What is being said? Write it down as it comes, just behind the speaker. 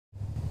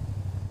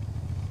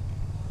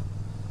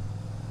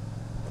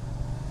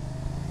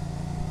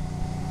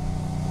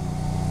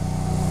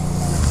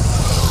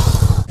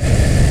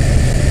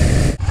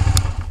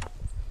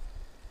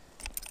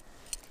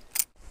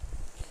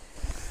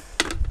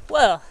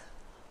Well,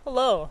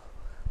 hello.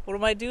 What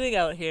am I doing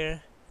out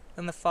here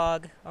in the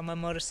fog on my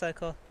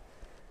motorcycle?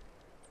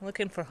 I'm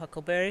looking for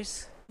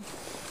huckleberries.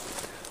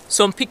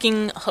 So I'm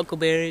picking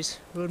huckleberries.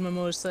 Rode my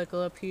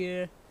motorcycle up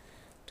here.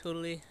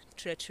 Totally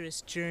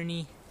treacherous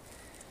journey.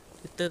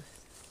 With the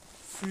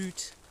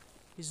fruit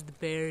is the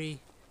berry.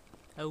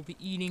 I will be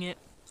eating it,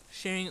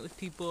 sharing it with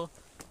people.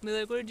 They'll be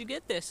like, "Where'd you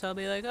get this?" I'll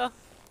be like, "Oh,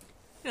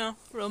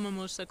 rode my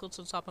motorcycle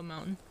to the top of a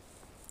mountain.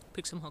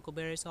 Pick some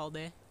huckleberries all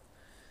day.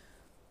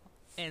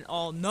 And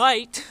all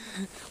night."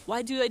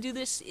 Why do I do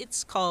this?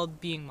 It's called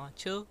being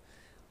macho.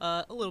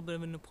 A little bit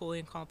of a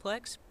Napoleon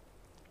complex.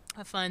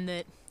 I find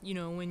that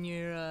when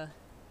you're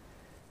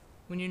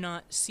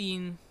not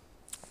seeing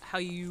how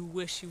you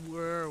wish you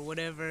were or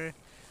whatever,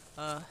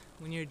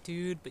 when you're a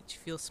dude but you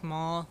feel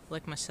small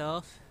like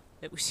myself,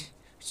 that which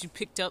you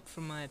picked up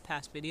from my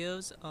past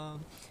videos.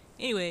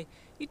 Anyway,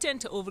 you tend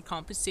to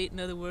overcompensate in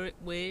other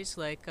ways,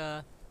 like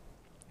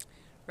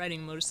riding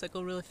a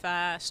motorcycle really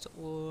fast,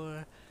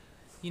 or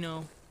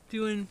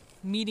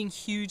meeting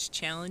huge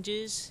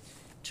challenges,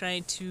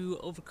 trying to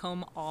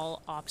overcome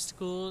all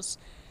obstacles,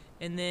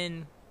 and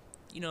then,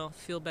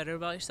 feel better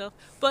about yourself.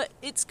 But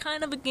it's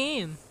kind of a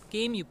game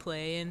you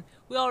play, and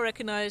we all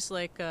recognize,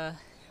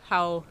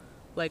 how,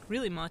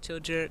 really macho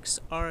jerks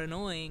are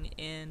annoying,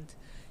 and,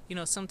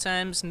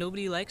 sometimes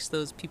nobody likes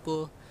those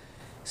people.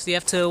 So you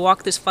have to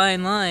walk this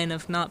fine line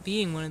of not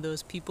being one of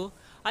those people.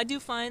 I do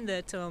find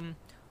that,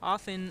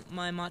 often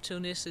my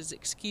macho-ness is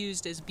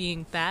excused as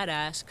being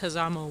badass because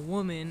I'm a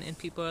woman, and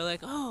people are like,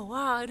 "Oh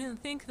wow, I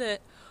didn't think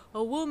that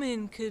a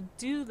woman could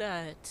do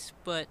that,"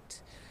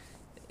 but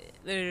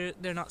they're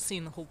not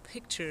seeing the whole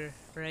picture,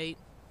 right?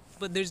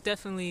 But there's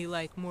definitely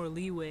more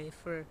leeway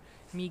for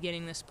me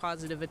getting this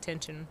positive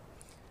attention,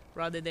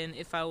 rather than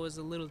if I was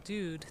a little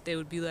dude, they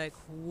would be like,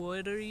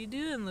 "What are you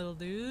doing, little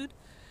dude?"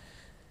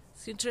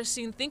 It's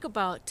interesting to think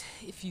about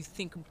if you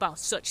think about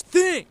such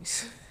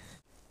things.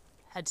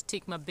 Had to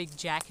take my big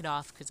jacket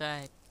off because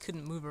I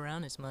couldn't move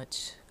around as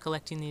much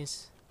collecting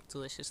these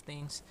delicious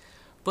things.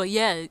 But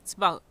yeah, this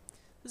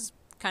is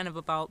kind of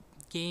about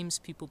games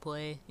people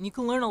play, and you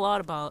can learn a lot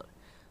about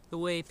the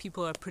way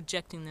people are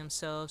projecting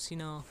themselves.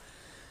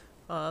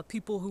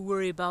 People who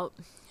worry about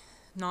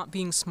not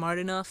being smart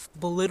enough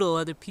belittle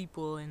other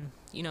people and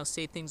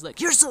say things like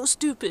 "you're so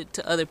stupid"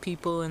 to other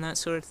people and that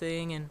sort of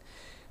thing. And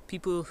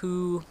people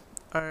who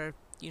are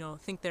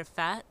think they're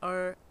fat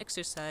are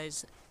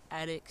exercise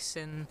addicts,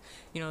 and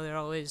they're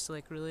always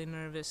really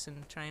nervous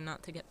and trying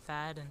not to get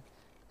fat,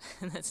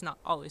 and that's not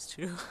always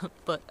true.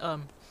 But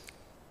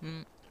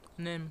and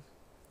then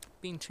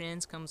being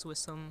trans comes with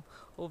some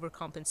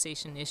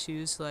overcompensation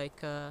issues,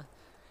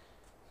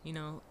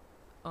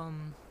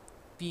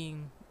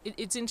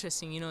 it's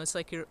interesting. It's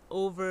like you're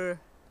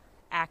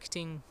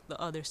overacting the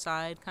other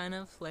side, kind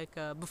of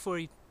before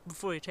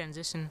you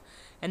transition.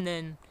 And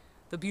then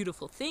the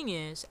beautiful thing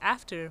is,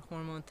 after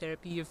hormone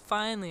therapy, you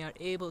finally are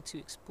able to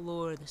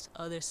explore this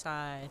other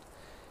side.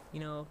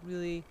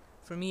 Really,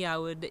 for me, I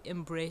would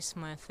embrace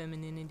my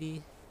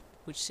femininity,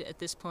 which at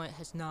this point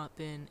has not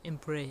been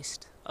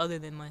embraced, other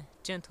than my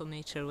gentle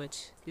nature,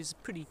 which is a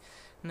pretty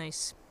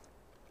nice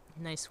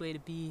way to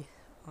be.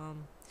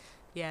 I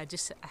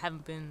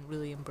haven't been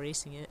really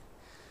embracing it.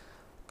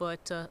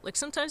 But,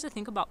 sometimes I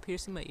think about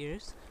piercing my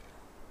ears,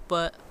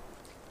 but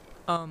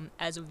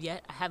as of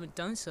yet, I haven't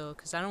done so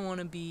because I don't want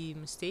to be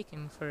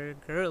mistaken for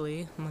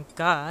girly. Oh my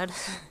God.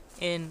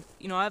 And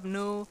I have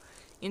no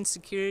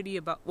insecurity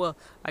about. Well,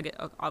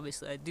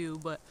 obviously I do,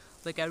 but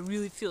I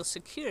really feel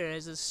secure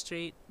as a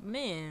straight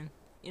man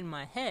in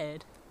my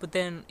head. But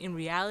then in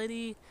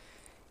reality,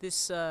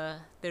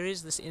 there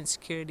is this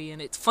insecurity, and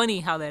it's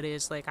funny how that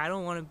is. I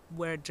don't want to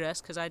wear a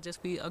dress because I'd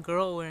just be a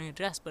girl wearing a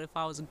dress. But if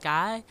I was a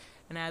guy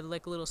and I had a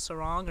little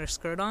sarong or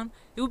skirt on,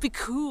 it would be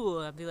cool.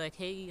 I'd be like,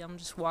 "Hey, I'm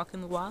just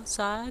walking the wild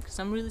side because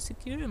I'm really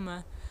secure in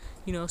my,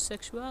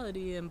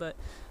 sexuality."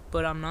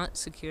 But I'm not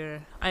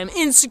secure. I am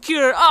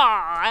insecure.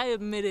 I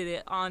admitted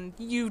it on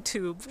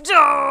YouTube.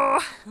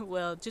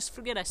 Well, just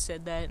forget I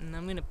said that, and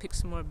I'm gonna pick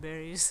some more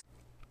berries.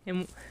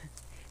 And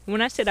when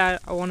I said I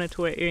wanted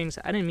to wear earrings,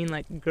 I didn't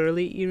mean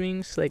girly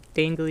earrings,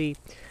 dangly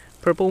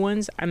purple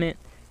ones. I meant,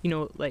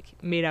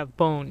 made out of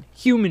bone,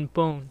 human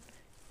bone,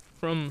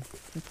 from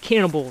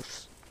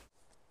cannibals.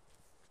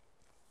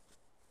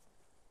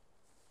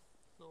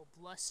 A little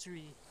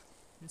blustery.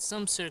 In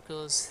some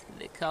circles,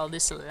 they call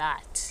this a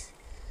lot.